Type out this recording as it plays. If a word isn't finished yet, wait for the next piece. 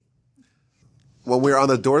when we're on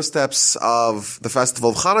the doorsteps of the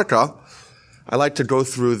festival of Hanukkah, I like to go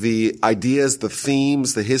through the ideas, the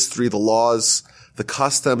themes, the history, the laws, the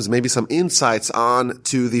customs, maybe some insights on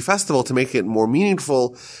to the festival to make it more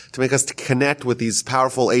meaningful, to make us connect with these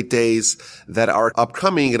powerful 8 days that are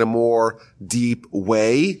upcoming in a more deep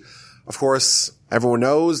way. Of course, everyone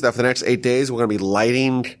knows that for the next 8 days, we're going to be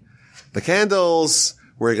lighting the candles.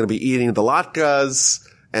 We're going to be eating the latkes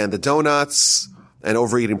and the donuts and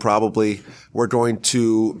overeating probably. We're going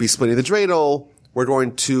to be splitting the dreidel. We're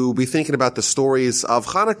going to be thinking about the stories of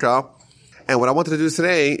Hanukkah. And what I wanted to do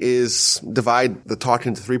today is divide the talk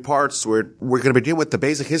into 3 parts. We're going to begin with the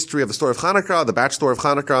basic history of the story of Hanukkah, the backstory of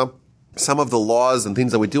Hanukkah, some of the laws and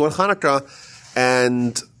things that we do on Hanukkah.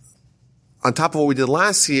 And on top of what we did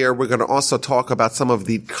last year, we're going to also talk about some of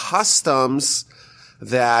the customs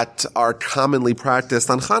that are commonly practiced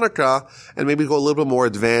on Hanukkah and maybe go a little bit more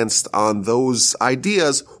advanced on those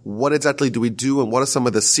ideas. What exactly do we do and what are some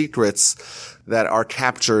of the secrets that are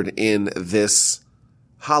captured in this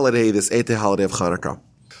holiday, this 8th-day holiday of Hanukkah?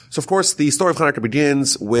 So, of course, the story of Hanukkah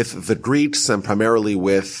begins with the Greeks and primarily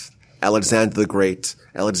with Alexander the Great.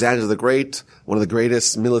 Alexander the Great, one of the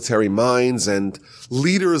greatest military minds and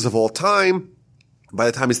leaders of all time. By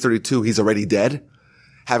the time he's 32, he's already dead,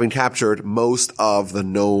 having captured most of the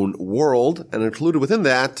known world, and included within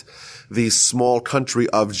that the small country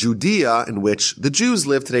of Judea in which the Jews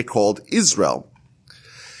live today, called Israel.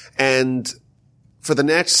 And for the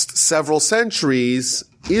next several centuries,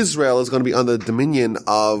 Israel is going to be under the dominion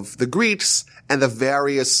of the Greeks and the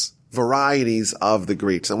various varieties of the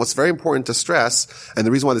Greeks. And what's very important to stress, and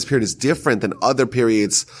the reason why this period is different than other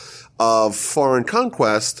periods of foreign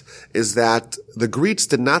conquest, is that the Greeks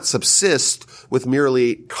did not subsist with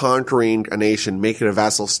merely conquering a nation, making it a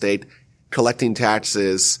vassal state, collecting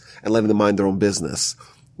taxes, and letting them mind their own business.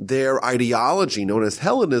 Their ideology, known as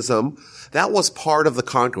Hellenism, that was part of the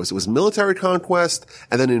conquest. It was military conquest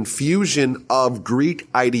and then infusion of Greek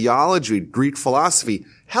ideology, Greek philosophy,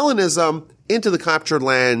 Hellenism into the captured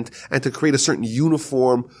land and to create a certain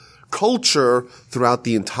uniform culture throughout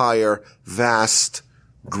the entire vast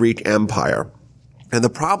Greek empire. And the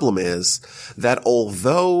problem is that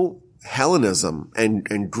although Hellenism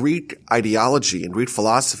and Greek ideology and Greek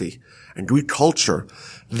philosophy and Greek culture,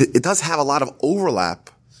 it does have a lot of overlap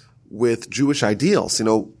with Jewish ideals. You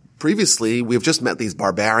know, previously, we've just met these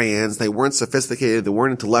barbarians. They weren't sophisticated. They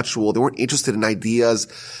weren't intellectual. They weren't interested in ideas.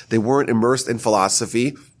 They weren't immersed in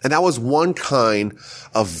philosophy. And that was one kind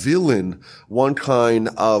of villain, one kind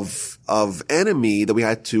of enemy that we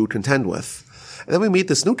had to contend with. And then we meet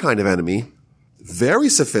this new kind of enemy, very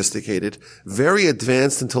sophisticated, very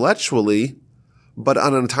advanced intellectually, but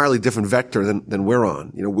on an entirely different vector than we're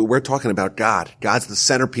on. You know, we're talking about God. God's the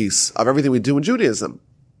centerpiece of everything we do in Judaism.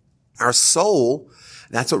 Our soul,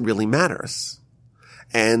 that's what really matters.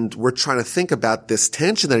 And we're trying to think about this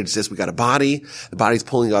tension that exists. We got a body. The body's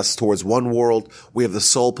pulling us towards one world. We have the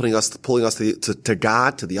soul pulling us to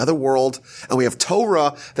God, to the other world. And we have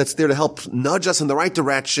Torah that's there to help nudge us in the right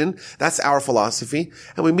direction. That's our philosophy.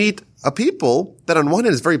 And we meet a people that on one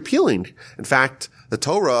hand is very appealing. In fact, the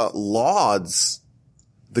Torah lauds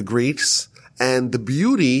the Greeks and the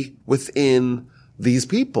beauty within these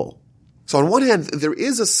people. So on one hand, there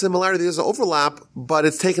is a similarity, there's an overlap, but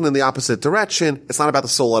it's taken in the opposite direction. It's not about the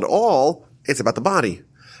soul at all. It's about the body.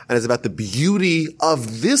 And it's about the beauty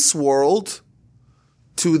of this world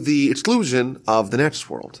to the exclusion of the next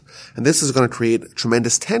world. And this is going to create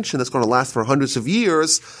tremendous tension that's going to last for hundreds of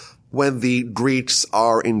years when the Greeks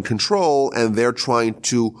are in control and they're trying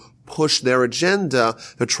to push their agenda.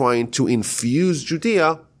 They're trying to infuse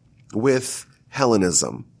Judea with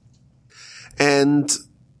Hellenism. And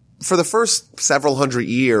for the first several hundred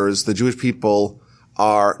years, the Jewish people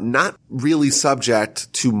are not really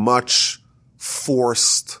subject to much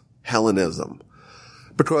forced Hellenism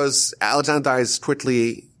because Alexander dies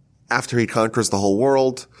quickly after he conquers the whole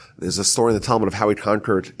world. There's a story in the Talmud of how he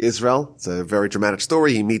conquered Israel. It's a very dramatic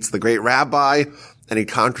story. He meets the great rabbi and he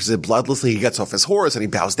conquers it bloodlessly. He gets off his horse and he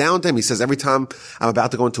bows down to him. He says, every time I'm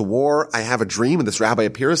about to go into war, I have a dream and this rabbi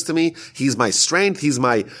appears to me. He's my strength. He's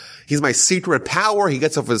my secret power. He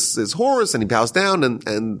gets off his horse and he bows down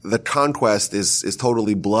and the conquest is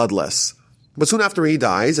totally bloodless. But soon after he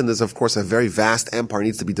dies, and there's of course a very vast empire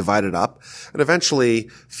needs to be divided up, and eventually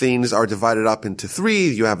things are divided up into 3.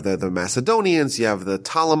 You have the Macedonians, you have the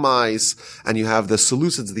Ptolemies, and you have the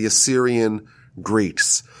Seleucids, the Assyrian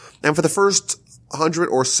Greeks. And for the first 100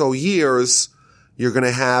 or so years, you're going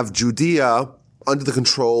to have Judea under the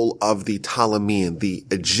control of the Ptolemean, the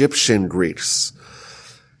Egyptian Greeks.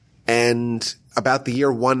 And about the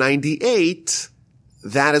year 198,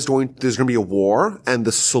 there's going to be a war, and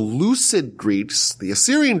the Seleucid Greeks, the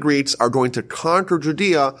Assyrian Greeks, are going to conquer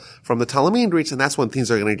Judea from the Ptolemean Greeks, and that's when things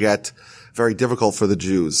are going to get very difficult for the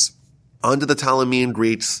Jews. Under the Ptolemean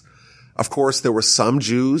Greeks, of course, there were some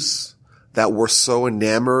Jews that were so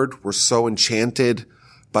enamored, were so enchanted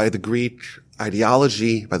by the Greek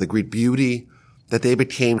ideology, by the Greek beauty, that they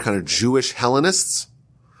became kind of Jewish Hellenists.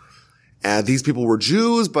 These people were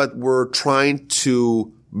Jews, but were trying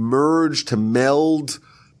to merge, to meld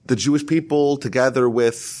the Jewish people together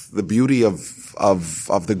with the beauty of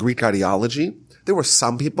the Greek ideology. There were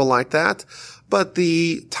some people like that, but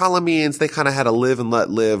the Ptolemeans, they kind of had a live and let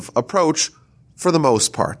live approach for the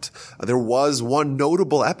most part. There was one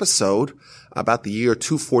notable episode about the year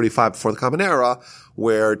 245 before the Common Era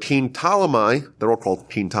where King Ptolemy, they're all called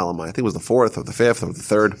King Ptolemy, I think it was the 4th or the 5th or the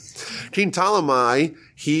 3rd. King Ptolemy,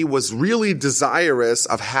 he was really desirous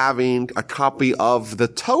of having a copy of the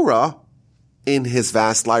Torah in his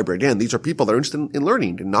vast library. Again, these are people that are interested in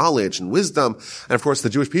learning, in knowledge and wisdom. And of course, the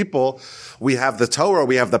Jewish people, we have the Torah,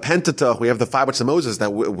 we have the Pentateuch, we have the 5 books of Moses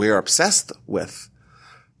that we're obsessed with.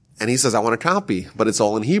 And he says, I want a copy, but it's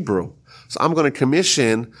all in Hebrew. So I'm going to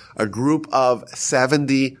commission a group of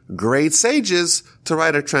 70 great sages to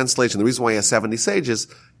write a translation. The reason why he has 70 sages,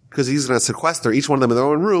 because he's going to sequester each one of them in their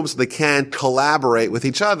own room so they can collaborate with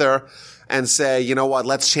each other and say, you know what,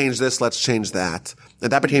 let's change this, let's change that.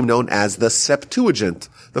 And that became known as the Septuagint.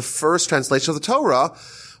 The first translation of the Torah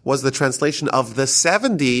was the translation of the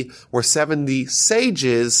 70, where 70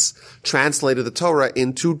 sages translated the Torah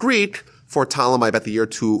into Greek for Ptolemy about the year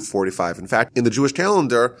 245. In fact, in the Jewish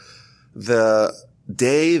calendar, the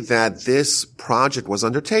day that this project was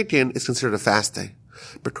undertaken is considered a fast day,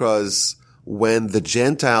 because when the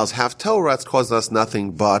Gentiles have Torah, it's caused us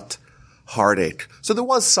nothing but heartache. So there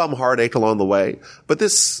was some heartache along the way, but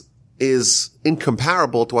this is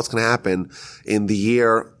incomparable to what's going to happen in the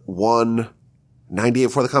year 198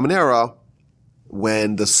 before the Common Era,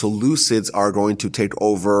 when the Seleucids are going to take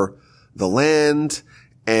over the land,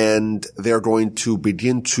 and they're going to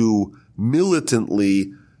begin to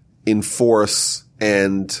militantly enforce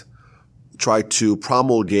and try to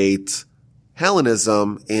promulgate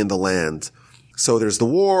Hellenism in the land. So there's the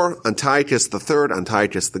war. Antiochus III,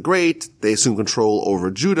 Antiochus the Great, they assume control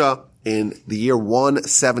over Judah in the year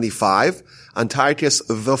 175. Antiochus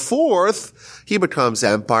IV, he becomes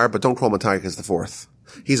empire, but don't call him Antiochus IV.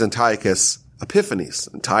 He's Antiochus Epiphanes,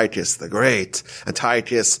 Antiochus the Great,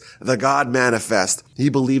 Antiochus the God Manifest. He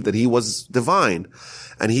believed that he was divine,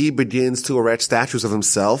 and he begins to erect statues of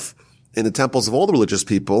himself in the temples of all the religious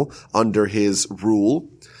people under his rule,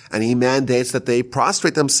 and he mandates that they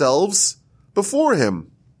prostrate themselves before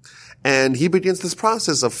him. And he begins this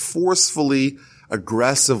process of forcefully,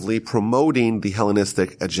 aggressively promoting the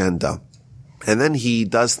Hellenistic agenda. And then he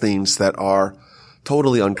does things that are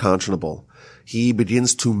totally unconscionable. He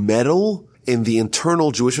begins to meddle in the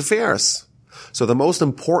internal Jewish affairs. So the most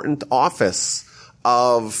important office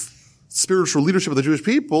of spiritual leadership of the Jewish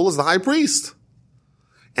people is the high priest.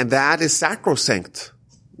 And that is sacrosanct.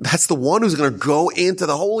 That's the one who's going to go into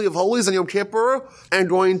the Holy of Holies on Yom Kippur and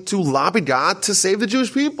going to lobby God to save the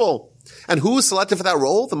Jewish people. And who is selected for that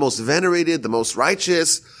role? The most venerated, the most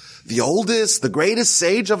righteous, the oldest, the greatest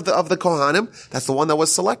sage of the Kohanim. That's the one that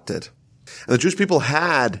was selected. And the Jewish people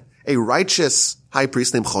had a righteous high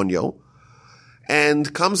priest named Chonyo.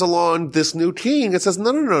 And comes along this new king and says,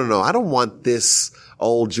 no, I don't want this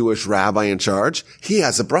old Jewish rabbi in charge. He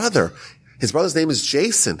has a brother. His brother's name is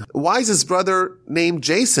Jason. Why is his brother named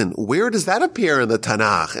Jason? Where does that appear in the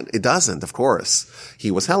Tanakh? And it doesn't, of course.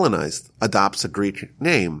 He was Hellenized, adopts a Greek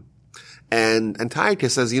name. And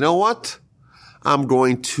Antiochus says, you know what? I'm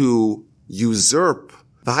going to usurp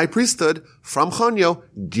the high priesthood from Chonyo,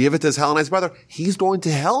 give it to his Hellenized brother. He's going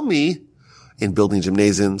to help me in building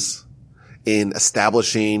gymnasiums, in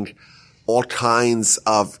establishing all kinds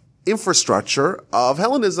of infrastructure of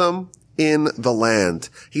Hellenism in the land.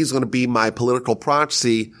 He's going to be my political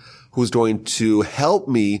proxy who's going to help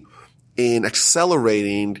me in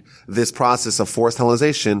accelerating this process of forced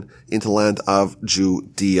Hellenization into the land of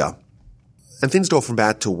Judea. And things go from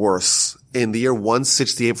bad to worse. In the year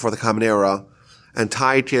 168 before the Common Era,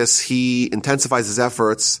 Antiochus, he intensifies his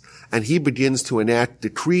efforts and he begins to enact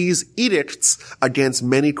decrees, edicts against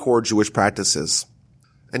many core Jewish practices.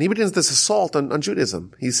 And he begins this assault on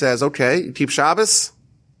Judaism. He says, okay, you keep Shabbos,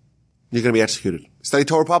 you're going to be executed. Study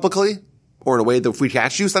Torah publicly, or in a way that if we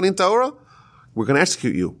catch you studying Torah, we're going to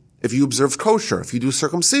execute you. If you observe kosher, if you do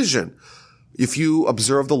circumcision, if you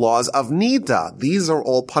observe the laws of Nida, these are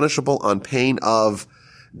all punishable on pain of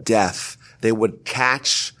death. They would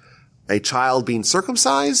catch a child being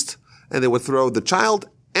circumcised, and they would throw the child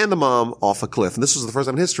and the mom off a cliff. And this was the first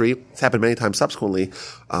time in history, it's happened many times subsequently,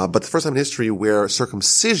 but the first time in history where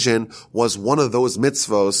circumcision was one of those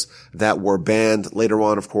mitzvos that were banned. Later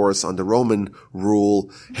on, of course, under Roman rule,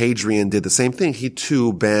 Hadrian did the same thing. He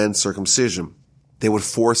too banned circumcision. They would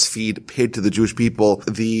force feed pig to the Jewish people.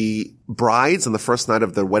 The brides on the first night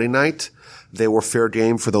of their wedding night, they were fair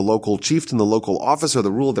game for the local chieftain, the local officer,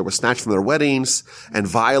 the rule. They were snatched from their weddings and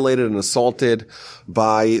violated and assaulted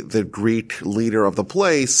by the Greek leader of the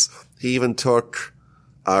place. He even took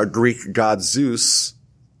Greek god Zeus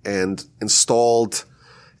and installed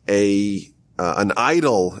an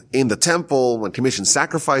idol in the temple and commissioned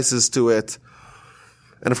sacrifices to it.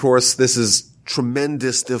 And of course, this is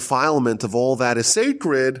tremendous defilement of all that is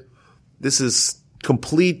sacred. This is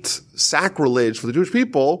complete sacrilege for the Jewish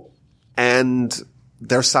people. And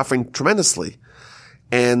they're suffering tremendously.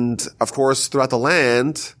 And of course, throughout the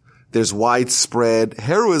land, there's widespread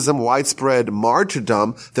heroism, widespread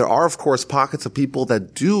martyrdom. There are, of course, pockets of people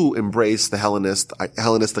that do embrace the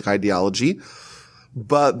Hellenistic ideology,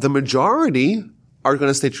 but the majority are going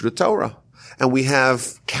to stay true to Torah. And we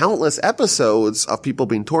have countless episodes of people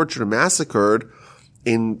being tortured and massacred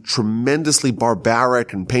in tremendously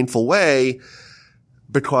barbaric and painful way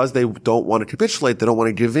because they don't want to capitulate. They don't want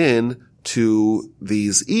to give in to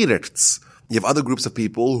these edicts. You have other groups of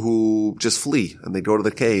people who just flee and they go to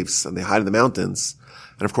the caves and they hide in the mountains.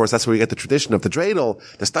 And of course, that's where you get the tradition of the dreidel.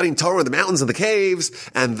 They're studying Torah in the mountains and the caves,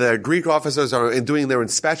 and the Greek officers are doing their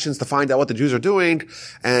inspections to find out what the Jews are doing.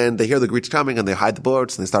 And they hear the Greeks coming and they hide the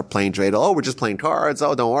boats and they start playing dreidel. Oh, we're just playing cards.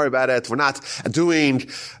 Oh, don't worry about it. We're not doing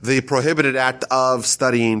the prohibited act of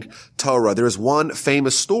studying Torah. There is one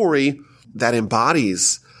famous story that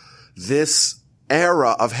embodies this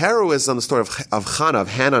era of heroism, the story of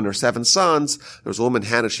Hannah and her 7 sons. There was a woman,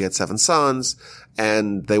 Hannah, she had 7 sons,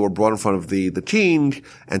 and they were brought in front of the king,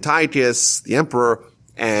 Antiochus, the emperor,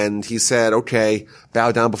 and he said, okay,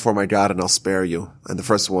 bow down before my God and I'll spare you. And the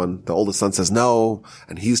first one, the oldest son, says no,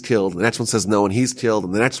 and he's killed. The next one says no, and he's killed.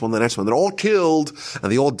 And the next one. They're all killed,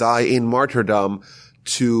 and they all die in martyrdom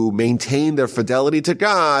to maintain their fidelity to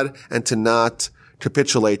God and to not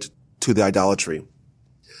capitulate to the idolatry.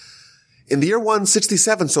 In the year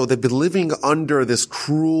 167, so they've been living under this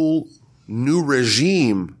cruel new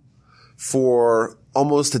regime for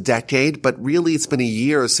almost a decade, but really it's been a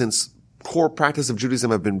year since core practice of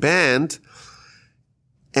Judaism have been banned.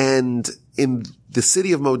 And in the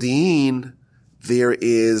city of Modi'in, there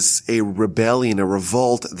is a rebellion, a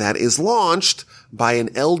revolt that is launched by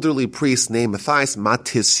an elderly priest named Matthias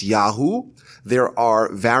Matisyahu. There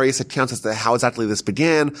are various accounts as to how exactly this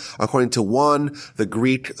began. According to one, the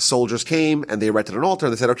Greek soldiers came and they erected an altar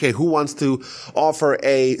and they said, okay, who wants to offer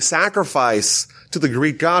a sacrifice to the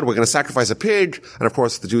Greek god? We're going to sacrifice a pig. And of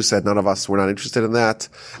course, the Jews said, none of us, we're not interested in that.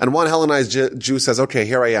 And one Hellenized Jew says, okay,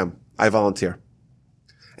 here I am. I volunteer.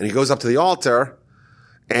 And he goes up to the altar,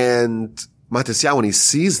 and Matisyahu, when he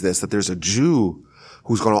sees this, that there's a Jew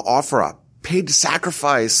who's going to offer a pig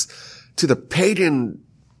sacrifice to the pagan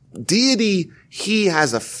deity, he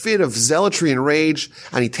has a fit of zealotry and rage,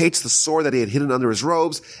 and he takes the sword that he had hidden under his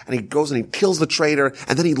robes, and he goes and he kills the traitor,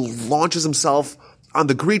 and then he launches himself on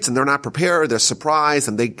the Greeks, and they're not prepared, they're surprised,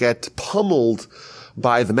 and they get pummeled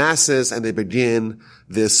by the masses, and they begin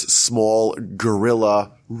this small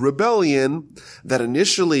guerrilla rebellion that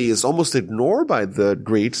initially is almost ignored by the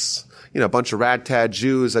Greeks. A bunch of ragtag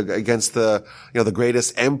Jews against the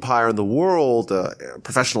greatest empire in the world,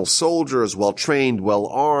 professional soldiers, well-trained,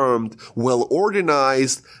 well-armed,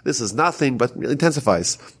 well-organized. This is nothing, but it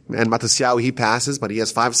intensifies. And Matisyahu, he passes, but he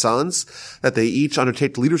has 5 sons that they each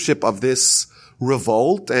undertake the leadership of this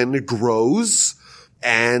revolt, and it grows.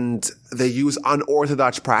 And they use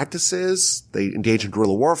unorthodox practices. They engage in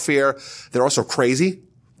guerrilla warfare. They're also crazy.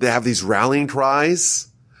 They have these rallying cries.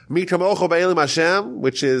 Mi kamocha be'elim Hashem,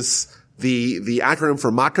 which is the acronym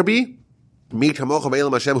for Maccabee. Mi kamocha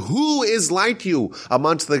be'elim Hashem. Who is like you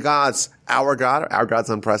amongst the gods? Our God's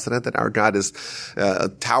unprecedented. Our God is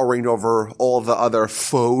towering over all the other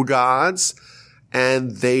faux gods.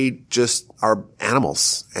 And they just are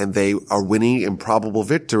animals. And they are winning improbable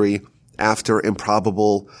victory after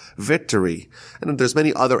improbable victory. And there's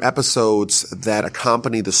many other episodes that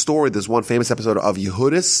accompany the story. There's one famous episode of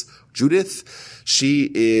Yehudis, Judith.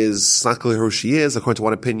 She is, not clear who she is. According to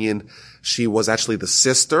one opinion, she was actually the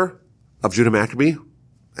sister of Judah Maccabee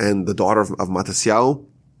and the daughter of Matisyahu.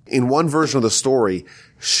 In one version of the story,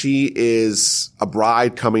 she is a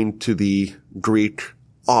bride coming to the Greek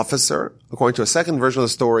officer. According to a second version of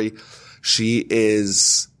the story, she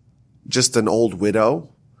is just an old widow.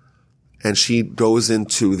 And she goes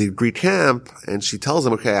into the Greek camp and she tells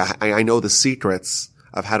them, okay, I know the secrets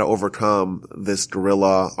of how to overcome this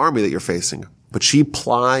guerrilla army that you're facing. But she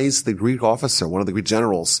plies the Greek officer, one of the Greek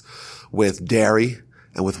generals, with dairy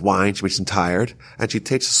and with wine. She makes him tired, and she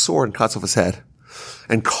takes a sword and cuts off his head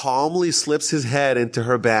and calmly slips his head into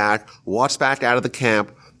her bag, walks back out of the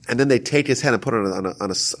camp, and then they take his head and put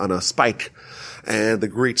it on a spike. And the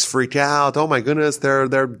Greeks freak out. Oh my goodness,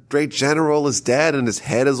 their great general is dead and his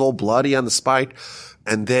head is all bloody on the spike.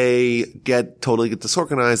 And they totally get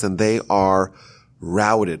disorganized and they are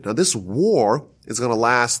routed. Now this war is going to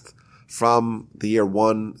last from the year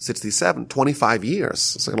 167, 25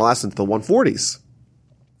 years. It's going to last until the 140s.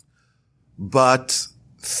 But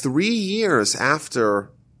 3 years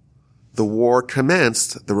after the war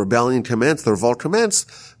commenced, the rebellion commenced, the revolt commenced,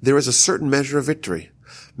 there is a certain measure of victory.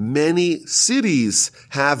 Many cities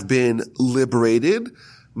have been liberated.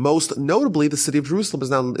 Most notably, the city of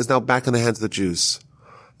Jerusalem is now back in the hands of the Jews.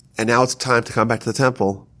 And now it's time to come back to the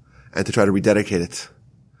temple and to try to rededicate it.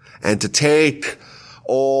 And to take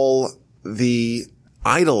all the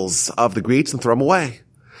idols of the Greeks and throw them away.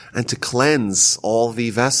 And to cleanse all the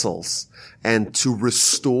vessels. And to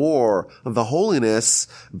restore the holiness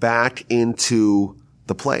back into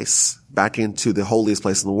the place, back into the holiest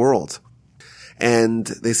place in the world. And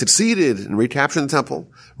they succeeded in recapturing the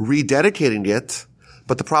temple, rededicating it.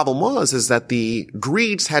 But the problem is that the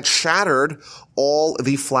Greeks had shattered all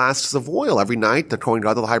the flasks of oil. Every night, the Kohen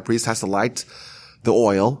Gadol, the high priest, has to light the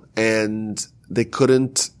oil, and they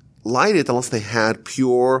couldn't light it unless they had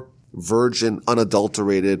pure, virgin,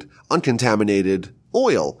 unadulterated, uncontaminated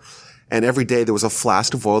oil. And every day there was a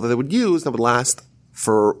flask of oil that they would use that would last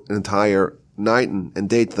for an entire night and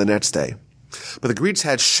day to the next day. But the Greeks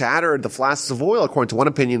had shattered the flasks of oil. According to one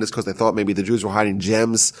opinion, it's because they thought maybe the Jews were hiding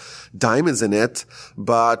gems, diamonds in it.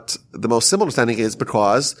 But the most simple understanding is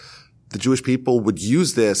because the Jewish people would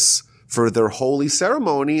use this for their holy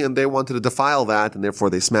ceremony and they wanted to defile that and therefore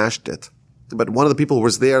they smashed it. But one of the people who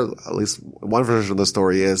was there, at least one version of the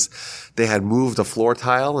story is, they had moved a floor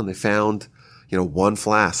tile and they found, one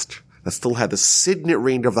flask that still had the signet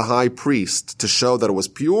ring of the high priest to show that it was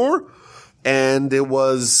pure and it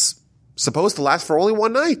was supposed to last for only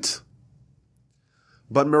one night.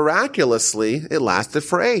 But miraculously, it lasted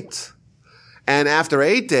for 8. And after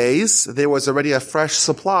 8 days, there was already a fresh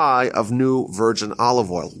supply of new virgin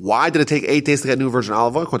olive oil. Why did it take 8 days to get new virgin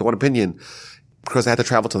olive oil? According to one opinion, because they had to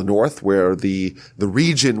travel to the north, where the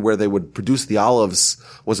region where they would produce the olives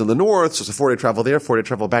was in the north. So it's a 4-day travel there, 4-day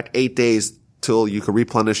travel back, 8 days till you could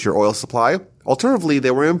replenish your oil supply. Alternatively,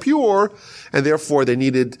 they were impure, and therefore they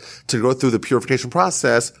needed to go through the purification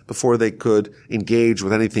process before they could engage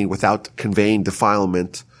with anything without conveying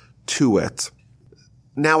defilement to it.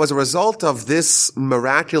 Now, as a result of this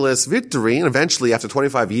miraculous victory, and eventually after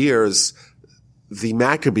 25 years, the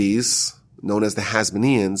Maccabees, known as the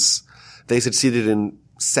Hasmoneans, they succeeded in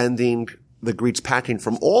sending the Greeks packing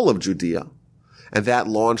from all of Judea. And that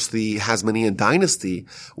launched the Hasmonean dynasty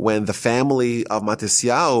when the family of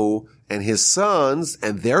Matisyahu and his sons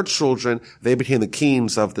and their children, they became the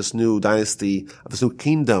kings of this new dynasty, of this new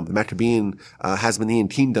kingdom, the Maccabean Hasmonean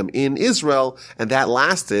kingdom in Israel. And that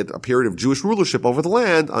lasted a period of Jewish rulership over the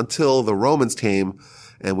land until the Romans came,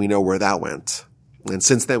 and we know where that went. And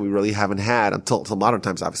since then, we really haven't had, until modern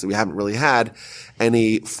times, obviously, we haven't really had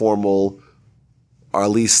any formal, or at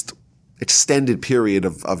least extended period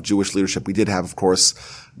of Jewish leadership. We did have, of course,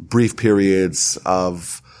 brief periods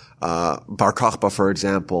of Bar Kokhba, for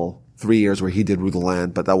example, 3 years where he did rule the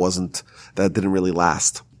land, but that didn't really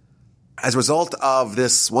last. As a result of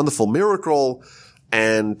this wonderful miracle,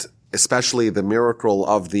 and especially the miracle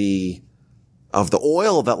of the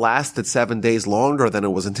oil that lasted 7 days longer than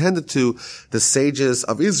it was intended to, the sages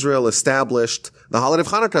of Israel established the holiday of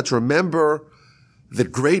Hanukkah to remember the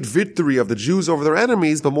great victory of the Jews over their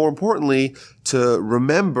enemies, but more importantly, to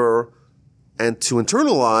remember and to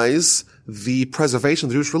internalize the preservation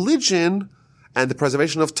of the Jewish religion and the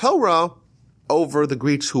preservation of Torah over the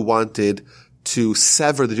Greeks who wanted to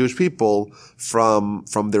sever the Jewish people from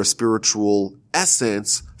their spiritual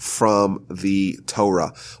essence, from the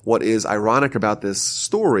Torah. What is ironic about this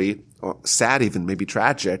story, or sad even, maybe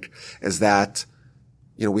tragic, is that,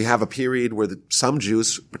 we have a period where some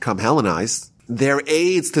Jews become Hellenized. Their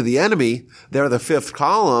aides to the enemy, they're the fifth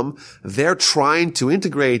column. They're trying to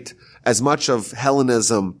integrate as much of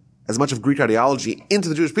Hellenism, as much of Greek ideology into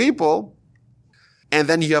the Jewish people. And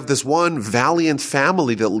then you have this one valiant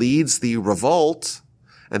family that leads the revolt.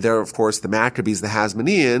 And they're, of course, the Maccabees, the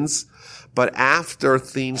Hasmoneans. But after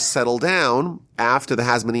things settle down, after the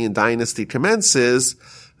Hasmonean dynasty commences,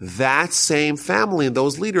 that same family and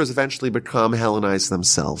those leaders eventually become Hellenized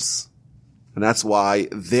themselves. And that's why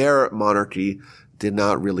their monarchy did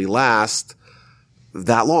not really last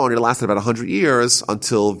that long. It lasted about 100 years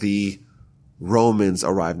until the Romans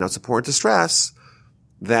arrived. Now, it's important to stress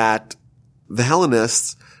that the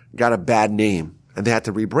Hellenists got a bad name and they had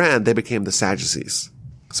to rebrand. They became the Sadducees.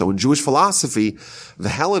 So in Jewish philosophy, the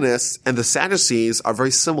Hellenists and the Sadducees are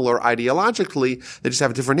very similar ideologically. They just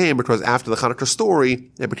have a different name because after the Hanukkah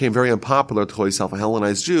story, it became very unpopular to call yourself a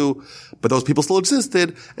Hellenized Jew. But those people still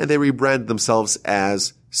existed, and they rebranded themselves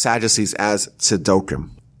as Sadducees, as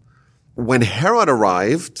Tzedokим. When Herod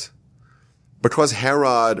arrived, because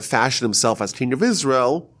Herod fashioned himself as king of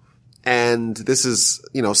Israel, and this is,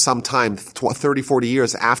 sometime 30, 40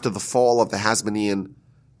 years after the fall of the Hasmonean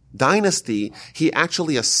dynasty, he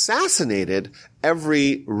actually assassinated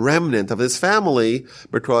every remnant of his family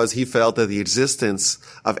because he felt that the existence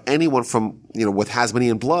of anyone from, with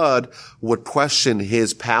Hasmonean blood would question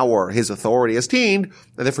his power, his authority as king,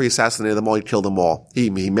 and therefore he assassinated them all, he killed them all. He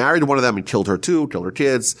married one of them, he killed her too, killed her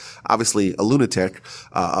kids, obviously a lunatic,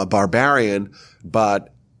 a barbarian,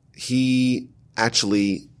 but he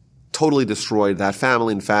actually totally destroyed that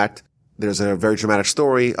family. In fact, there's a very dramatic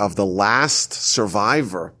story of the last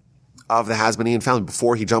survivor of the Hasmonean family.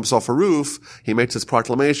 Before he jumps off a roof, he makes this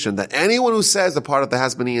proclamation that anyone who says they're part of the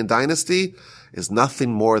Hasmonean dynasty is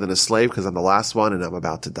nothing more than a slave because I'm the last one and I'm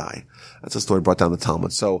about to die. That's a story brought down in the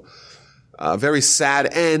Talmud. So, a very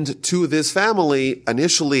sad end to this family.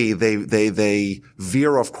 Initially, they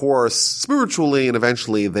veer off course spiritually, and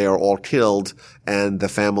eventually they are all killed, and the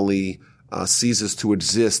family ceases to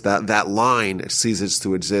exist. That line ceases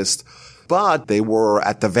to exist. But they were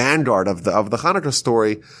at the vanguard of the Hanukkah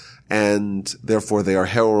story, and therefore they are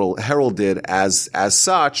heralded as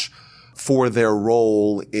such for their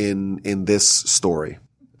role in this story.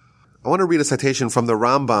 I want to read a citation from the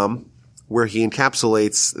Rambam where he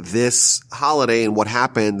encapsulates this holiday and what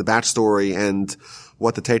happened, the backstory, and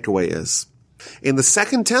what the takeaway is. In the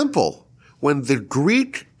Second Temple, when the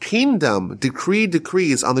Greek kingdom decreed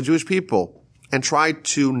decrees on the Jewish people and tried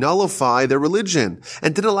to nullify their religion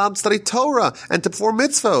and didn't allow them to study Torah and to perform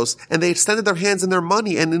mitzvos, and they extended their hands in their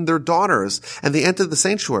money and in their daughters, and they entered the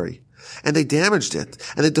sanctuary, and they damaged it,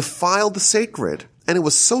 and they defiled the sacred. And it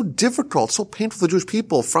was so difficult, so painful for the Jewish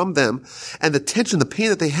people from them, and the tension, the pain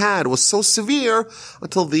that they had was so severe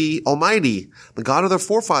until the Almighty, the God of their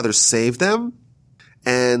forefathers, saved them,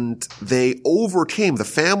 and they overcame the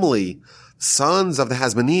family, sons of the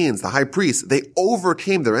Hasmoneans, the high priests. They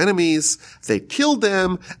overcame their enemies, they killed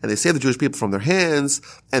them, and they saved the Jewish people from their hands,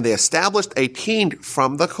 and they established a king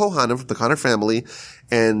from the Kohanim, from the Kohanim family,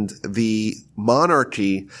 and the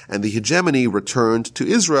monarchy and the hegemony returned to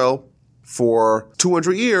Israel for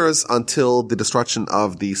 200 years until the destruction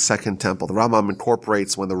of the Second Temple. The Rambam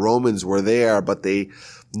incorporates when the Romans were there, but they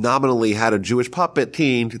nominally had a Jewish puppet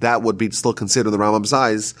king, that would be still considered in the Rambam's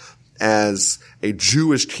eyes as a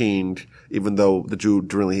Jewish king, even though the Jew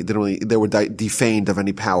they were defamed of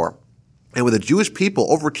any power. And when the Jewish people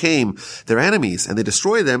overcame their enemies and they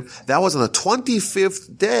destroyed them, that was on the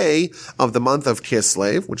 25th day of the month of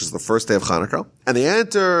Kislev, which is the first day of Hanukkah. And they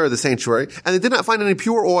enter the sanctuary, and they did not find any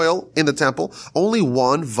pure oil in the temple, only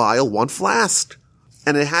one vial, one flask.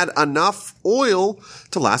 And it had enough oil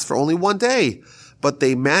to last for only one day. But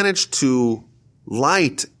they managed to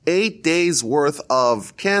light 8 days worth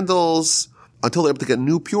of candles until they're able to get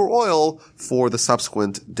new pure oil for the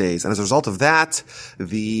subsequent days. And as a result of that,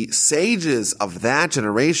 the sages of that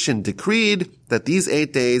generation decreed that these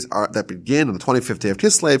 8 days that begin on the 25th day of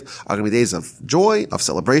Kislev are going to be days of joy, of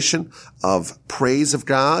celebration, of praise of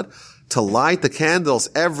God, to light the candles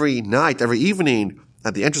every night, every evening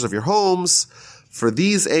at the entrance of your homes for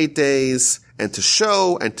these 8 days, and to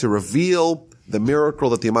show and to reveal the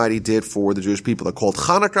miracle that the Almighty did for the Jewish people. They're called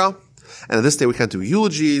Hanukkah. And on this day we can't do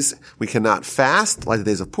eulogies, we cannot fast like the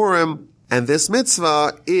days of Purim, and this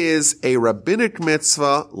mitzvah is a rabbinic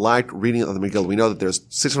mitzvah like reading of the Megillah. We know that there's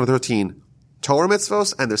 613 Torah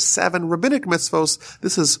mitzvos and there's 7 rabbinic mitzvos.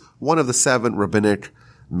 This is one of the 7 rabbinic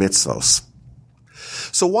mitzvos.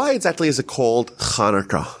 So why exactly is it called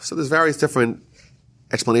Hanukkah? So there's various different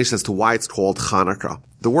explanations as to why it's called Hanukkah.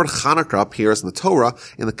 The word Hanukkah appears in the Torah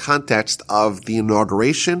in the context of the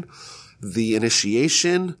inauguration, the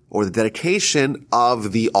initiation, or the dedication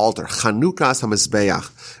of the altar. Chanukas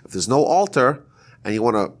HaMizbeach. If there's no altar, and you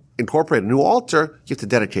want to incorporate a new altar, you have to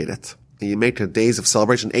dedicate it. And you make 8 days of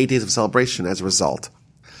celebration as a result.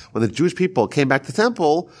 When the Jewish people came back to the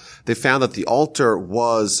temple, they found that the altar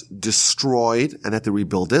was destroyed and had to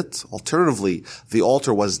rebuild it. Alternatively, the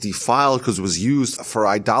altar was defiled because it was used for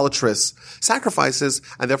idolatrous sacrifices,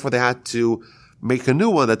 and therefore they had to make a new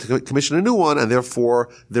one, that to commission a new one, and therefore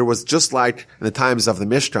there was, just like in the times of the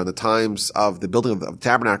Mishkan, the times of the building of the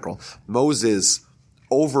tabernacle, Moses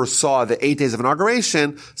oversaw the 8 days of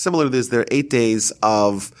inauguration. Similar to this, there are 8 days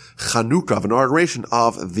of Chanukah, of inauguration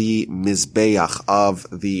of the Mizbeach, of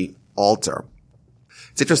the altar.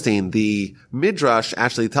 It's interesting. The Midrash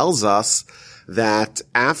actually tells us that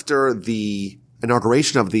after the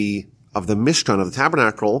inauguration of the Mishkan, of the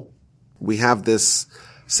tabernacle, we have this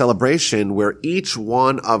celebration where each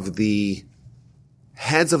one of the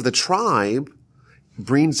heads of the tribe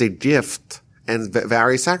brings a gift and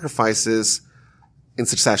various sacrifices in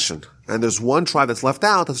succession. And there's one tribe that's left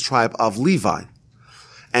out, that's the tribe of Levi.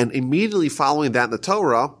 And immediately following that in the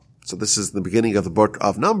Torah, so this is the beginning of the book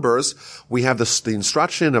of Numbers, we have the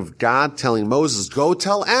instruction of God telling Moses, go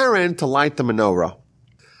tell Aaron to light the menorah.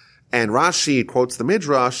 And Rashi quotes the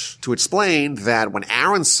Midrash to explain that when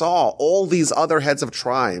Aaron saw all these other heads of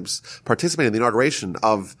tribes participating in the inauguration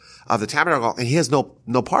of the tabernacle, and he has no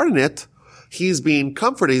part in it, he's being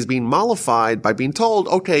comforted, he's being mollified by being told,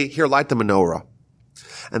 okay, here, light the menorah.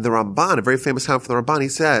 And the Ramban, a very famous comment from the Ramban, he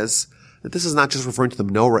says that this is not just referring to the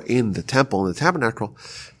menorah in the temple, in the tabernacle.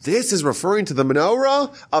 This is referring to the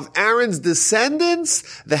menorah of Aaron's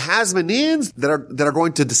descendants, the Hasmoneans that are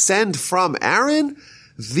going to descend from Aaron.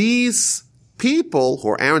 These people, who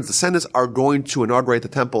are Aaron's descendants, are going to inaugurate the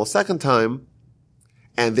temple a second time.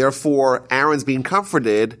 And therefore, Aaron's being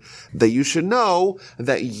comforted that you should know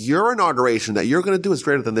that your inauguration, that you're going to do, is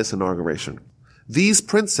greater than this inauguration. These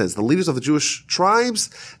princes, the leaders of the Jewish tribes,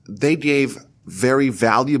 they gave very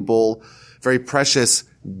valuable, very precious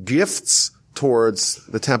gifts towards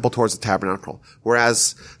the temple, towards the tabernacle.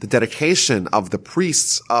 Whereas the dedication of the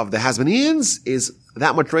priests of the Hasmoneans is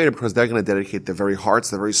that much greater because they're going to dedicate their very hearts,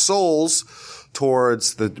 their very souls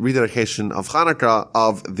towards the rededication of Hanukkah,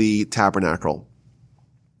 of the tabernacle.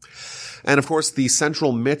 And of course, the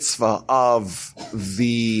central mitzvah of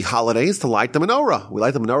the holidays to light the menorah. We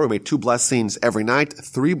light the menorah. We make 2 blessings every night,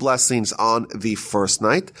 3 blessings on the first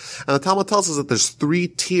night. And the Talmud tells us that there's 3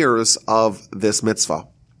 tiers of this mitzvah.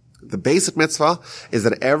 The basic mitzvah is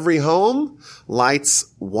that every home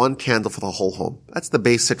lights 1 candle for the whole home. That's the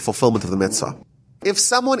basic fulfillment of the mitzvah. If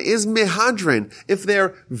someone is mehadrin, if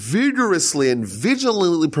they're vigorously and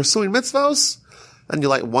vigilantly pursuing mitzvahs, then you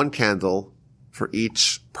light 1 candle for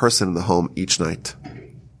each person in the home each night.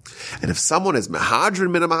 And if someone is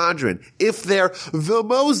mehadrin min mehadrin, if they're the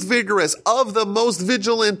most vigorous of the most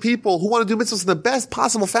vigilant people who want to do mitzvahs in the best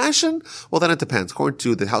possible fashion, well, then it depends. According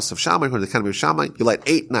to the house of Shammai, according to the Academy of Shammai, you light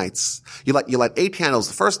 8 nights. You light 8 candles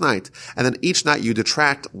the first night, and then each night you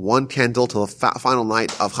detract 1 candle till the final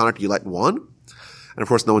night of Hanukkah, you light 1. And of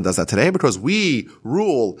course, no one does that today because we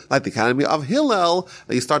rule, like the Academy of Hillel,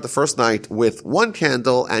 that you start the first night with 1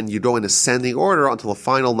 candle and you go in ascending order until the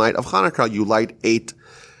final night of Hanukkah, you light 8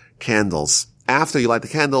 candles. After you light the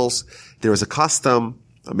candles, there is a custom,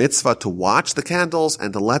 a mitzvah, to watch the candles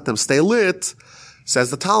and to let them stay lit,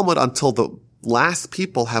 says the Talmud, until the last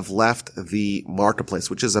people have left the marketplace,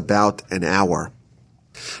 which is about an hour.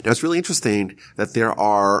 Now, it's really interesting that there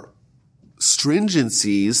are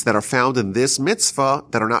stringencies that are found in this mitzvah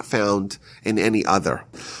that are not found in any other.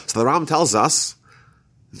 So the Ram tells us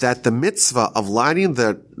that the mitzvah of lighting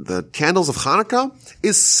the candles of Hanukkah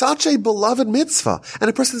is such a beloved mitzvah, and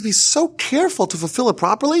a person has to be so careful to fulfill it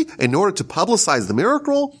properly in order to publicize the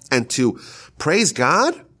miracle and to praise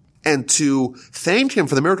God and to thank Him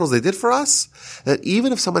for the miracles they did for us, that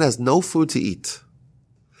even if someone has no food to eat,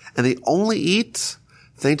 and they only eat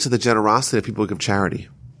thanks to the generosity of people who give charity,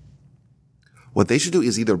 what they should do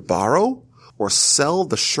is either borrow or sell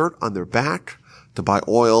the shirt on their back to buy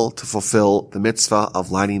oil to fulfill the mitzvah of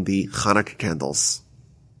lighting the Hanukkah candles,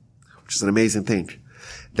 which is an amazing thing.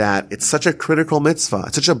 That it's such a critical mitzvah,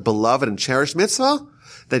 it's such a beloved and cherished mitzvah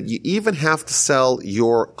that you even have to sell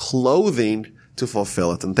your clothing to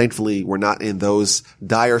fulfill it. And thankfully, we're not in those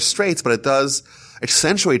dire straits, but it does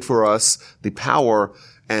accentuate for us the power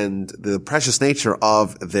and the precious nature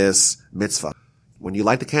of this mitzvah. When you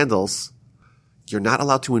light the candles, you're not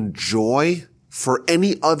allowed to enjoy for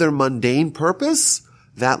any other mundane purpose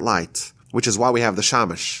that light, which is why we have the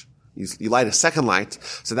shamash. You light a second light,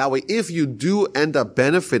 so that way if you do end up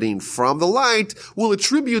benefiting from the light, we'll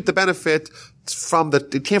attribute the benefit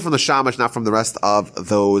it came from the shamash, not from the rest of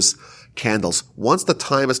those candles. Once the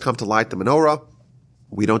time has come to light the menorah,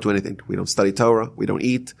 we don't do anything. We don't study Torah. We don't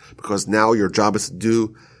eat, because now your job is to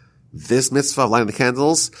do this mitzvah of lighting the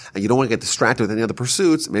candles, and you don't want to get distracted with any other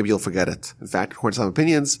pursuits. Maybe you'll forget it. In fact, according to some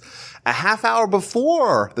opinions, a half hour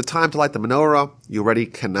before the time to light the menorah, you already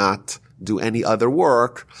cannot do any other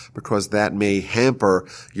work, because that may hamper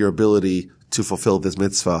your ability to fulfill this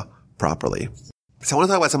mitzvah properly. So I want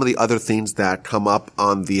to talk about some of the other themes that come up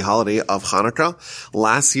on the holiday of Hanukkah.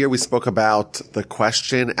 Last year we spoke about the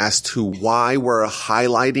question as to why we're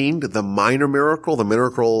highlighting the minor miracle, the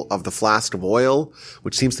miracle of the flask of oil,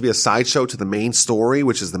 which seems to be a sideshow to the main story,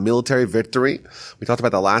 which is the military victory. We talked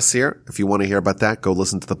about that last year. If you want to hear about that, go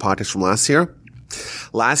listen to the podcast from last year.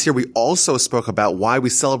 Last year we also spoke about why we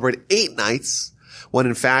celebrate 8 nights when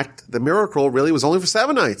in fact the miracle really was only for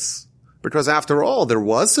 7 nights. Because after all, there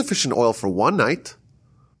was sufficient oil for 1 night.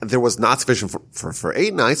 There was not sufficient for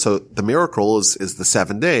 8 nights. So the miracle is the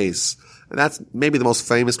 7 days. And that's maybe the most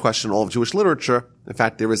famous question in all of Jewish literature. In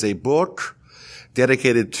fact, there is a book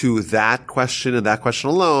dedicated to that question and that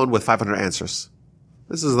question alone with 500 answers.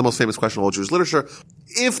 This is the most famous question in all Jewish literature.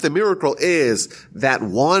 If the miracle is that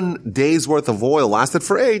 1 day's worth of oil lasted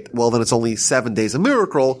for 8, well, then it's only 7 days of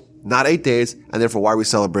miracle, not 8 days. And therefore, why are we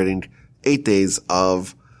celebrating 8 days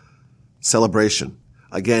of celebration?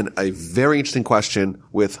 Again, a very interesting question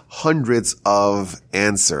with hundreds of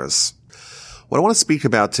answers. What I want to speak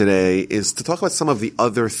about today is to talk about some of the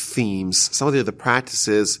other themes, some of the other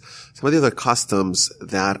practices, some of the other customs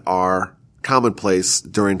that are commonplace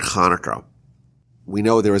during Hanukkah. We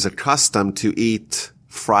know there is a custom to eat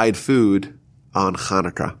fried food on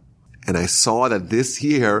Hanukkah. And I saw that this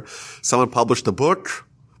year someone published a book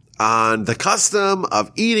on the custom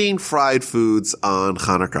of eating fried foods on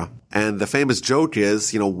Hanukkah. And the famous joke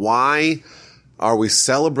is, why are we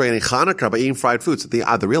celebrating Hanukkah by eating fried foods?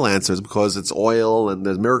 The real answer is because it's oil and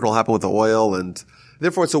there's a miracle happened with the oil, and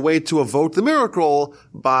therefore it's a way to evoke the miracle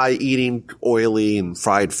by eating oily and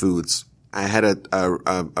fried foods. I had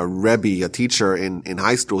a Rebbe, a teacher in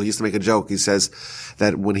high school. He used to make a joke. He says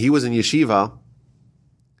that when he was in yeshiva,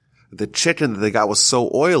 the chicken that they got was so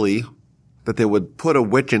oily that they would put a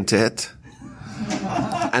wick into it.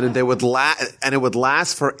 And it would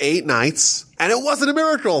last for 8 nights, and it wasn't a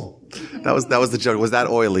miracle. That was the joke. It was that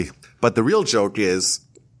oily. But the real joke is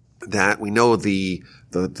that we know the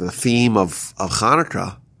theme of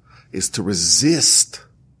Hanukkah is to resist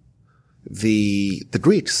the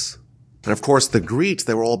Greeks. And of course, the Greeks,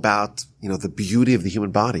 they were all about, the beauty of the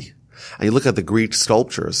human body. And you look at the Greek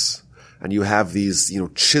sculptures, and you have these,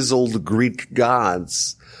 chiseled Greek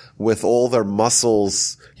gods with all their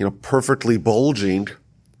muscles, perfectly bulging.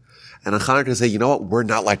 And on Hanukkah say, you know what? We're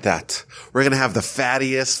not like that. We're going to have the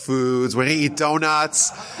fattiest foods. We're going to eat donuts.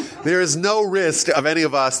 There is no risk of any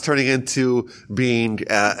of us turning into being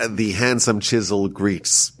the handsome, chiseled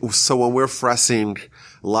Greeks. So when we're fressing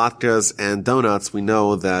latkes and donuts, we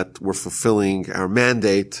know that we're fulfilling our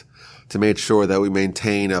mandate to make sure that we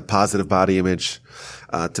maintain a positive body image,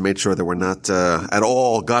 to make sure that we're not at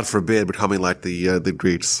all, God forbid, becoming like the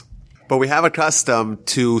Greeks. But we have a custom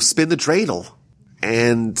to spin the dreidel.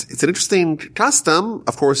 And it's an interesting custom.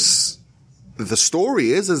 Of course, the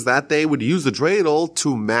story is that they would use the dreidel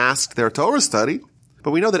to mask their Torah study.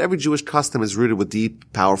 But we know that every Jewish custom is rooted with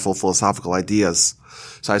deep, powerful philosophical ideas.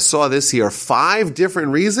 So I saw this here, 5 different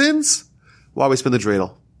reasons why we spin the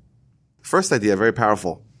dreidel. First idea, very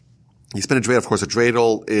powerful. You spin a dreidel, of course, a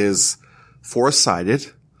dreidel is 4-sided.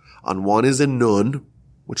 On one is a nun,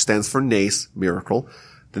 which stands for nes, miracle.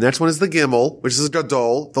 The next one is the gimel, which is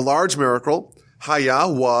gadol, the large miracle. Haya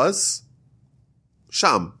was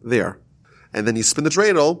sham, there. And then you spin the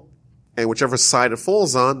dreidel, and whichever side it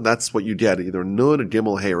falls on, that's what you get, either nun, a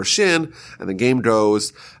gimel, hay, or shin. And the game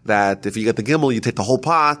goes that if you get the gimel, you take the whole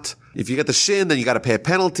pot. If you get the shin, then you got to pay a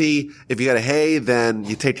penalty. If you get a hay, then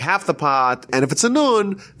you take half the pot. And if it's a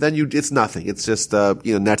nun, then it's nothing. It's just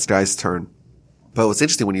next guy's turn. But what's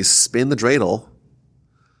interesting, when you spin the dreidel,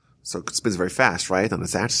 so it spins very fast, right, on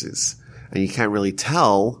its axis, and you can't really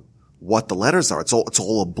tell what the letters are. It's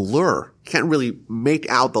all a blur. You can't really make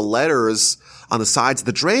out the letters on the sides of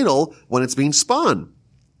the dreidel when it's being spun.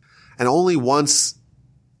 And only once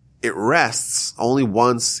it rests, only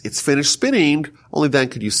once it's finished spinning, only then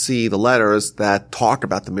could you see the letters that talk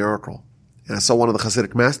about the miracle. And I saw one of the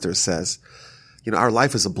Hasidic masters says, our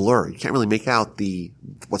life is a blur. You can't really make out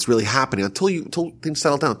what's really happening until things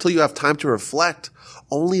settle down, until you have time to reflect.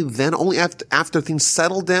 Only after things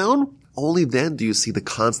settle down, only then do you see the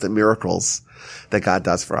constant miracles that God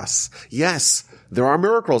does for us. Yes, there are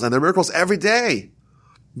miracles, and there are miracles every day.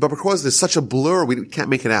 But because there's such a blur, we can't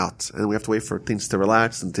make it out. And we have to wait for things to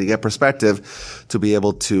relax and to get perspective to be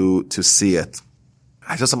able to see it.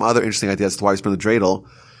 I saw some other interesting ideas as to why we spin the dreidel.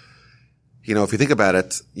 If you think about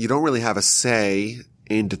it, you don't really have a say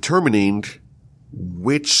in determining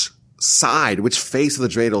which face of the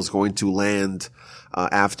dreidel is going to land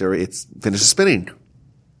after it's finished spinning.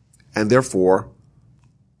 And therefore,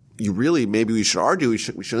 maybe we should argue we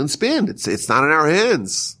shouldn't spin. It's not in our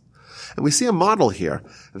hands. And we see a model here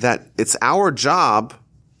that it's our job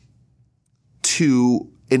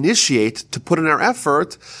to initiate, to put in our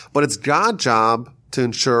effort, but it's God's job to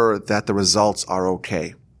ensure that the results are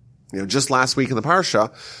okay. Just last week in the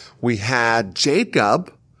parsha, we had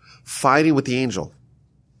Jacob fighting with the angel.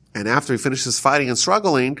 And after he finishes fighting and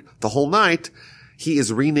struggling the whole night, he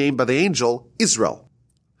is renamed by the angel Israel.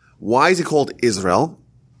 Why is he called Israel?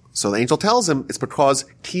 So the angel tells him it's because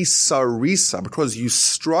Kisarisa, because you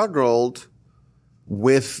struggled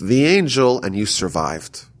with the angel and you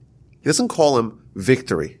survived. He doesn't call him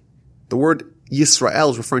victory. The word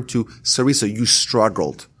Yisrael is referring to Sarisa. You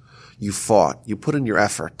struggled. You fought. You put in your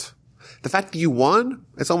effort. The fact that you won,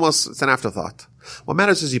 it's an afterthought. What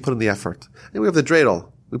matters is you put in the effort. And we have the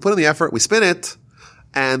dreidel. We put in the effort, we spin it,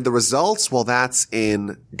 and the results, well, that's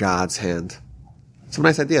in God's hand. Some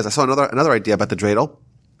nice ideas. I saw another idea about the dreidel,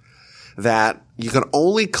 that you can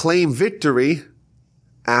only claim victory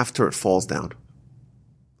after it falls down.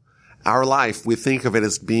 Our life, we think of it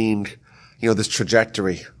as being, this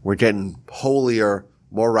trajectory. We're getting holier,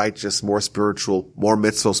 more righteous, more spiritual, more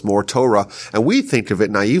mitzvos, more Torah. And we think of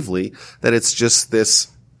it naively that it's just this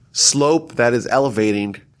slope that is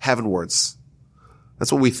elevating heavenwards.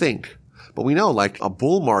 That's what we think. But we know, like a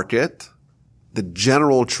bull market, the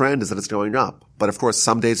general trend is that it's going up. But of course,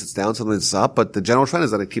 some days it's down, some days it's up, but the general trend is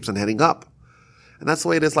that it keeps on heading up. And that's the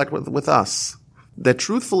way it is like with us. That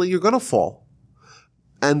truthfully, you're going to fall.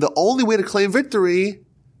 And the only way to claim victory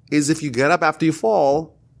is if you get up after you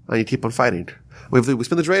fall and you keep on fighting. We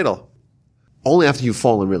spin the dreidel. Only after you've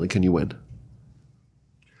fallen really can you win.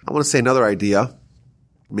 I want to say another idea.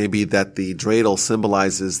 Maybe that the dreidel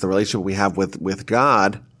symbolizes the relationship we have with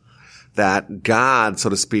God, that God, so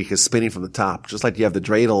to speak, is spinning from the top. Just like you have the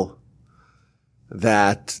dreidel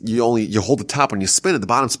that you hold the top when you spin it, the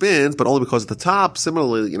bottom spins, but only because of the top.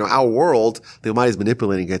 Similarly, our world, the Almighty is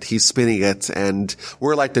manipulating it, He's spinning it, and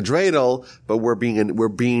we're like the dreidel, but we're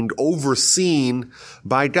being overseen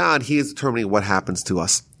by God. He is determining what happens to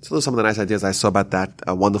us. So those are some of the nice ideas I saw about that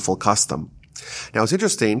wonderful custom. Now, it's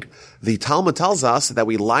interesting. The Talmud tells us that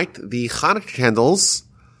we light the Hanukkah candles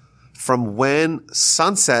from when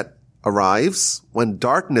sunset arrives, when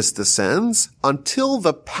darkness descends, until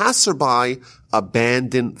the passerby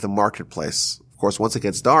abandon the marketplace. Of course, once it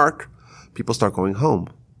gets dark, people start going home,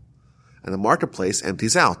 and the marketplace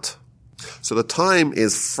empties out. So the time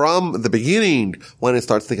is from the beginning when it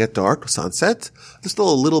starts to get dark, sunset. There's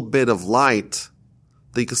still a little bit of light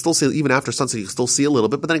that you can still see, even after sunset, you can still see a little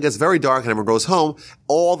bit, but then it gets very dark and everyone goes home.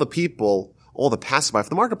 All the people, all the passerby from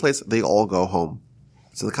the marketplace, they all go home.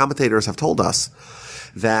 So the commentators have told us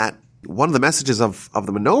that one of the messages of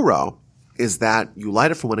the menorah is that you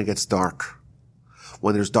light it from when it gets dark.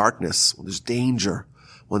 When there's darkness, when there's danger,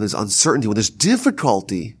 when there's uncertainty, when there's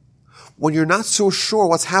difficulty, when you're not so sure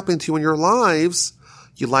what's happening to you in your lives,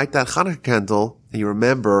 you light that Hanukkah candle and you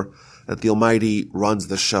remember that the Almighty runs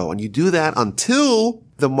the show. And you do that until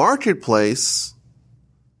the marketplace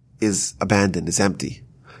is abandoned, is empty.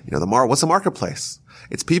 What's the marketplace?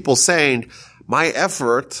 It's people saying, my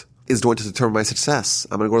effort is going to determine my success.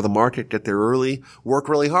 I'm going to go to the market, get there early, work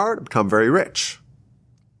really hard, become very rich.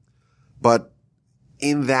 But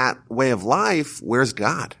in that way of life, where's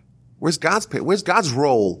God? Where's God's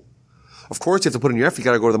role? Of course, you have to put in your effort. You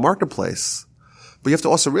got to go to the marketplace. But you have to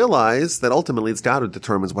also realize that ultimately it's God who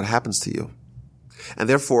determines what happens to you. And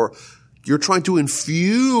therefore, you're trying to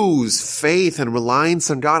infuse faith and reliance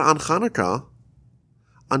on God on Hanukkah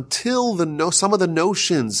until some of the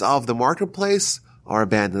notions of the marketplace are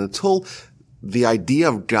abandoned, until the idea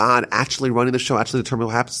of God actually running the show, actually determining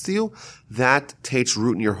what happens to you, that takes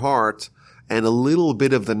root in your heart, and a little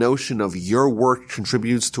bit of the notion of your work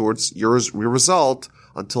contributes towards your result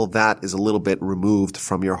until that is a little bit removed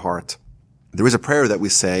from your heart. There is a prayer that we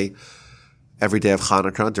say every day of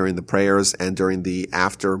Hanukkah during the prayers and during the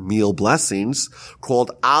after meal blessings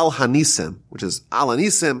called Al Hanisim, which is Al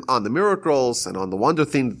Hanisim, on the miracles and on the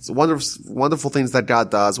wonderful things that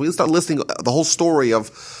God does. We start listing the whole story of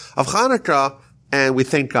Hanukkah, and we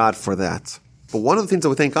thank God for that. But one of the things that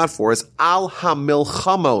we thank God for is Al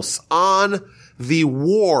HaMilchamos, on the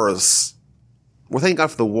wars. We're thanking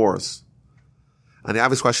God for the wars. And the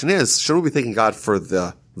obvious question is, shouldn't we be thanking God for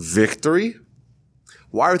the victory?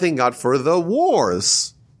 Why are we thanking God for the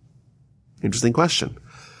wars? Interesting question.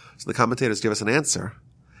 So the commentators give us an answer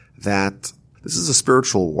that this is a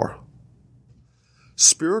spiritual war.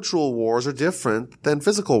 Spiritual wars are different than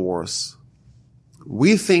physical wars.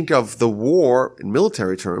 We think of the war in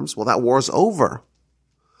military terms, well, that war's over.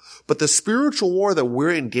 But the spiritual war that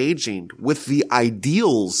we're engaging with the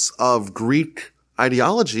ideals of Greek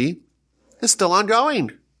ideology is still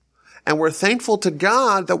ongoing. And we're thankful to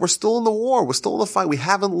God that we're still in the war. We're still in the fight. We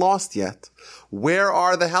haven't lost yet. Where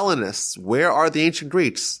are the Hellenists? Where are the ancient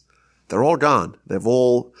Greeks? They're all gone. They've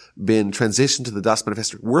all been transitioned to the dustbin of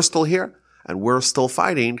history. We're still here and we're still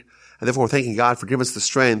fighting. And therefore we're thanking God for giving us the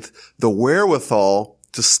strength, the wherewithal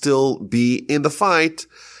to still be in the fight.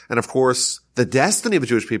 And of course, the destiny of the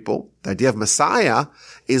Jewish people, the idea of Messiah,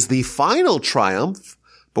 is the final triumph,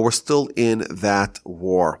 but we're still in that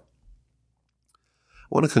war. I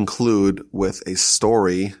want to conclude with a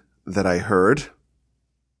story that I heard.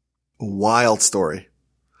 A wild story.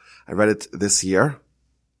 I read it this year.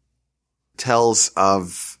 It tells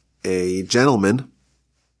of a gentleman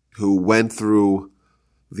who went through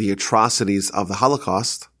the atrocities of the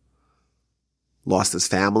Holocaust, lost his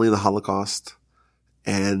family in the Holocaust,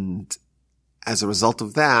 and as a result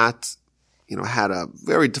of that, had a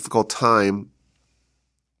very difficult time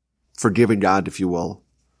forgiving God, if you will,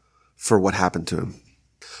 for what happened to him.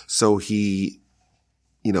 So he,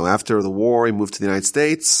 after the war, he moved to the United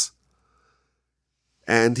States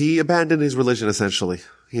and he abandoned his religion, essentially.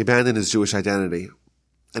 He abandoned his Jewish identity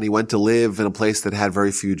and he went to live in a place that had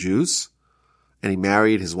very few Jews. And he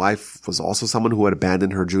married. His wife was also someone who had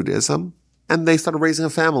abandoned her Judaism. And they started raising a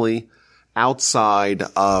family outside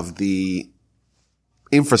of the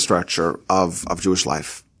infrastructure of Jewish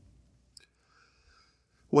life.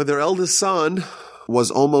 When their eldest son was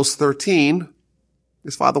almost 13,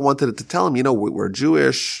 his father wanted to tell him, we're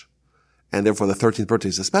Jewish, and therefore the 13th birthday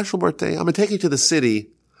is a special birthday. I'm going to take you to the city.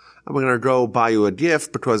 I'm going to go buy you a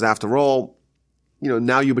gift because after all,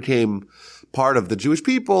 now you became part of the Jewish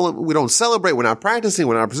people. We don't celebrate. We're not practicing.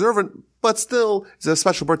 We're not observant. But still, it's a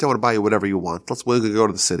special birthday. I want to buy you whatever you want. We'll go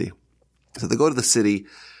to the city. So they go to the city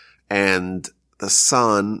and the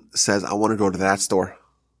son says, I want to go to that store.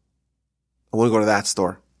 I want to go to that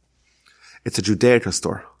store. It's a Judaica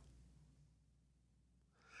store.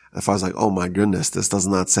 And the father's like, oh my goodness, this does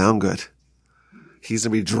not sound good. He's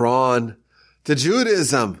going to be drawn to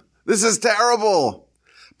Judaism. This is terrible.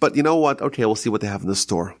 But you know what? Okay, we'll see what they have in the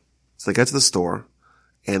store. So they get to the store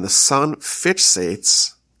and the son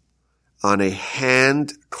fixates on a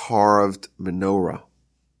hand-carved menorah.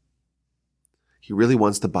 He really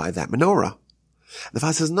wants to buy that menorah. The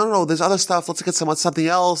father says, no, there's other stuff. Let's get something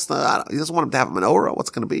else. He doesn't want him to have a menorah. What's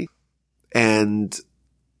going to be? And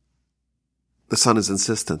the son is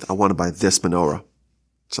insistent. I want to buy this menorah.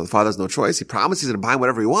 So the father has no choice. He promises he's going to buy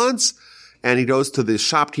whatever he wants. And he goes to the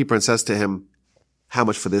shopkeeper and says to him, how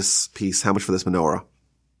much for this piece? How much for this menorah?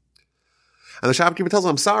 And the shopkeeper tells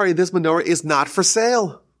him, I'm sorry, this menorah is not for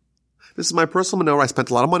sale. This is my personal menorah. I spent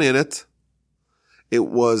a lot of money in it. It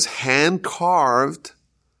was hand carved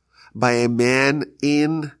by a man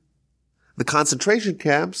in the concentration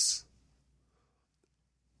camps.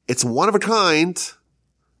 It's one of a kind.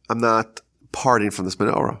 I'm not parting from this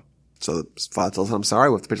menorah. So the father tells him, I'm sorry,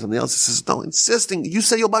 we have to pay something else. He says, no, insisting. You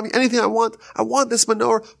say you'll buy me anything I want. I want this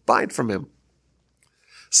menorah. Buy it from him.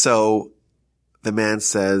 So the man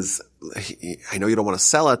says, I know you don't want to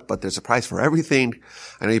sell it, but there's a price for everything.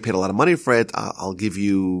 I know you paid a lot of money for it. I'll give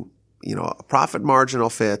you, a profit margin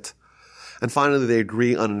off it. And finally they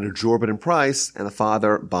agree on an exorbitant price and the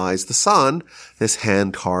father buys the son this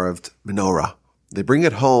hand-carved menorah. They bring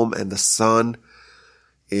it home and the son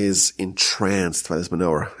is entranced by this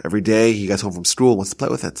menorah. Every day he gets home from school, wants to play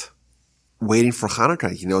with it. Waiting for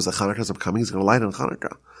Hanukkah. He knows that Hanukkah is upcoming. He's going to light it on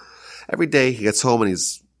Hanukkah. Every day he gets home and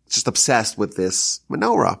he's just obsessed with this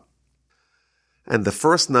menorah. And the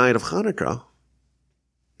first night of Hanukkah,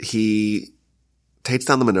 he takes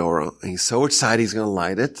down the menorah and he's so excited he's going to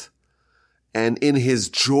light it. And in his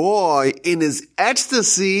joy, in his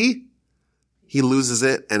ecstasy, he loses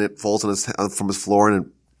it and it falls from his floor and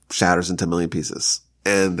it shatters into a million pieces.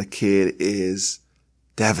 And the kid is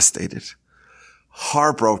devastated,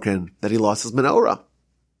 heartbroken that he lost his menorah.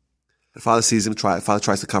 The father sees him father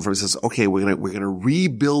tries to comfort him. He says, okay, we're going to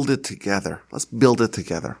rebuild it together. Let's build it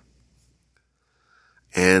together.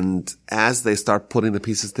 And as they start putting the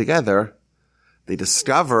pieces together, they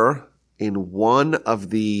discover in one of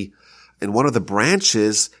the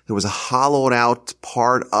branches, there was a hollowed out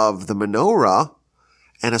part of the menorah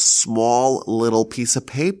and a small little piece of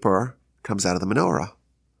paper comes out of the menorah.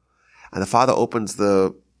 And the father opens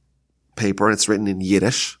the paper and it's written in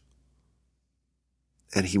Yiddish.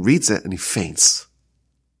 And he reads it and he faints.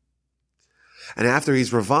 And after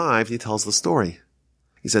he's revived, he tells the story.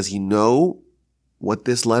 He says, you know what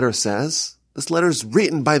this letter says? This letter is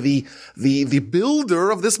written by the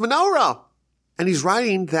builder of this menorah. And he's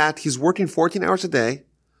writing that he's working 14 hours a day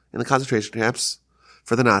in the concentration camps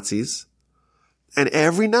for the Nazis. And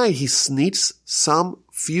every night he sneaks some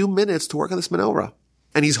few minutes to work on this menorah.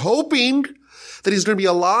 And he's hoping that he's going to be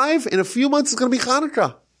alive. In a few months, it's going to be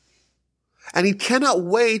Hanukkah. And he cannot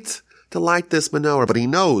wait to light this menorah. But he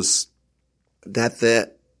knows that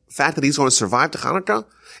the fact that he's going to survive to Hanukkah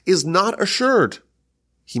is not assured.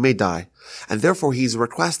 He may die. And therefore, he's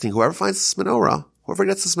requesting whoever finds this menorah, whoever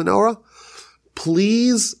gets this menorah,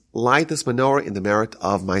 please light this menorah in the merit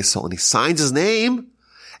of my soul. And he signs his name,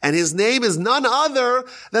 and his name is none other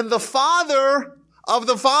than the father of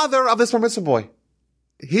this bar mitzvah boy.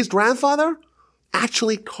 His grandfather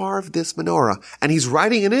actually carved this menorah, and he's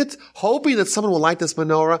writing in it, hoping that someone will light this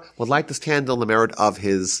menorah, will light this candle in the merit of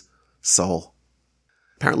his soul.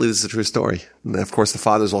 Apparently this is a true story. And of course, the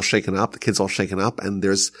father's all shaken up, the kid's all shaken up, and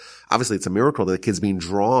obviously it's a miracle that the kid's being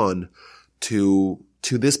drawn to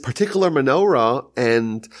this particular menorah,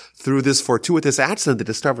 and through this fortuitous accident to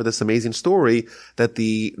discover this amazing story that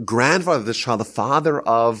the grandfather of this child, the father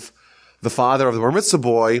of the bar mitzvah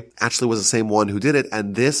boy, actually was the same one who did it.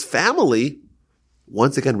 And this family,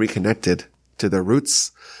 once again reconnected to their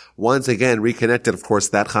roots, once again reconnected. Of course,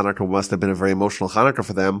 that Hanukkah must have been a very emotional Hanukkah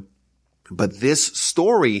for them. But this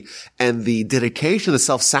story and the dedication, the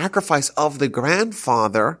self-sacrifice of the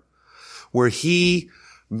grandfather, where he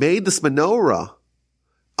made this menorah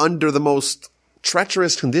under the most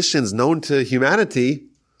treacherous conditions known to humanity,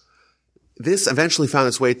 this eventually found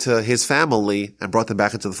its way to his family and brought them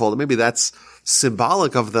back into the fold. And maybe that's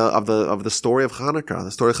symbolic of the story of Hanukkah.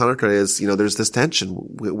 The story of Hanukkah is, there's this tension.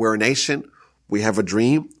 We're a nation. We have a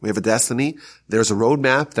dream. We have a destiny. There's a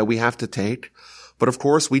roadmap that we have to take. But of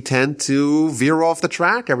course, we tend to veer off the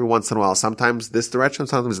track every once in a while. Sometimes this direction,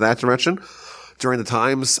 sometimes that direction. During the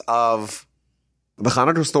times of the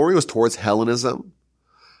Hanukkah story, was towards Hellenism.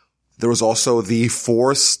 There was also the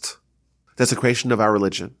forced desecration of our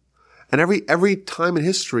religion. And every time in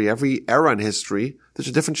history, every era in history, there's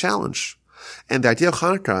a different challenge. And the idea of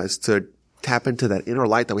Hanukkah is to tap into that inner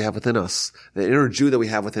light that we have within us, the inner Jew that we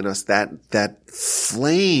have within us, that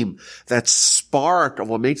flame, that spark of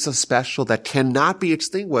what makes us special that cannot be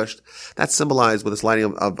extinguished. That's symbolized with this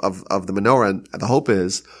lighting of the menorah. And the hope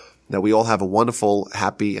is that we all have a wonderful,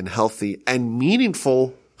 happy, and healthy, and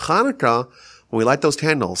meaningful Hanukkah when we light those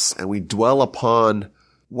candles and we dwell upon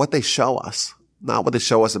what they show us, not what they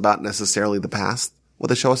show us about necessarily the past, what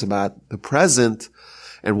they show us about the present,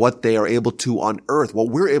 and what they are able to unearth, what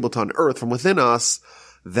we're able to unearth from within us,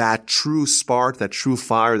 that true spark, that true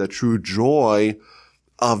fire, that true joy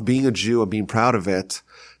of being a Jew and being proud of it,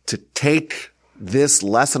 to take this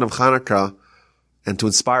lesson of Hanukkah and to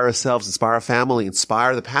inspire ourselves, inspire our family,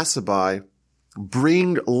 inspire the passerby,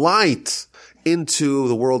 bring light into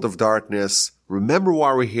the world of darkness. Remember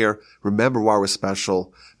why we're here. Remember why we're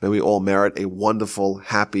special. May we all merit a wonderful,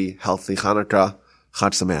 happy, healthy Hanukkah.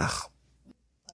 Chag Sameach.